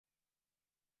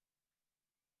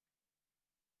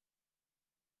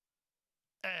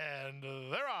And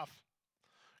they're off.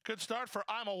 Good start for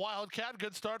I'm a Wildcat.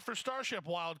 Good start for Starship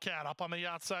Wildcat. Up on the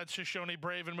outside, Shoshone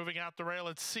Brave, and moving out the rail,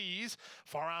 it's Seas.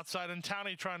 Far outside and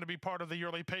Townie trying to be part of the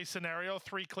early pace scenario.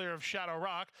 3 clear of Shadow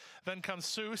Rock. Then comes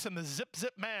Seuss, and the Zip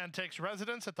Zip Man takes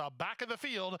residence at the back of the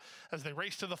field as they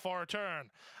race to the far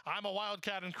turn. I'm a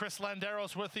Wildcat and Chris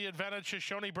Landeros with the advantage.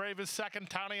 Shoshone Brave is second.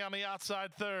 Townie on the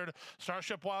outside third.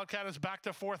 Starship Wildcat is back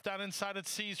to fourth. Down inside,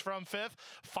 it's Seas from fifth.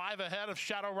 5 ahead of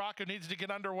Shadow Rock, who needs to get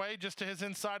underway. Just to his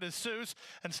inside is Seuss.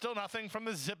 And still nothing from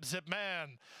the Zip Zip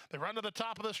Man. They run to the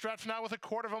top of the stretch now with a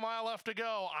quarter of a mile left to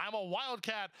go. I'm a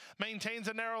Wildcat maintains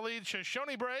a narrow lead.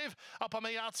 Shoshone Brave up on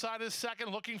the outside is second,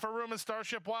 looking for room in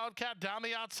Starship Wildcat. Down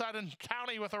the outside and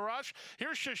Townie with a rush.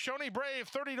 Here's Shoshone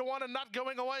Brave, 30-1 and not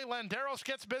going away. Landeros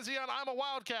gets busy on I'm a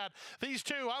Wildcat. These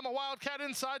two, I'm a Wildcat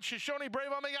inside, Shoshone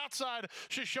Brave on the outside.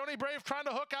 Shoshone Brave trying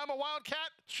to hook I'm a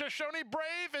Wildcat. Shoshone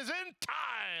Brave is in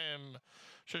time.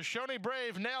 Shoshone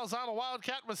Brave nails I'm a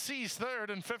Wildcat with Seas third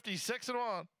and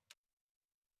 56-1.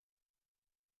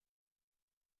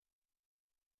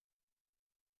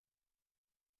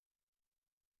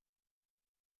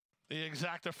 The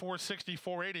exacta 460,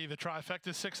 480. The trifecta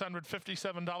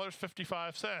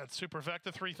 $657.55.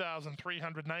 Superfecta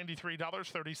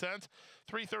 $3,393.30.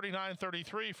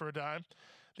 $339.33 for a dime.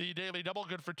 The daily double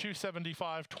good for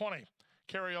 $275.20.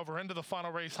 Carry over into the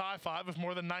final race high five of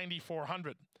more than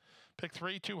 $9,400. Pick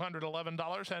 3,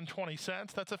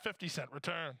 $211.20. That's a 50-cent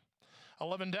return.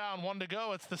 11 down, 1 to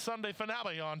go. It's the Sunday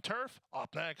finale on Turf.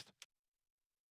 Up next.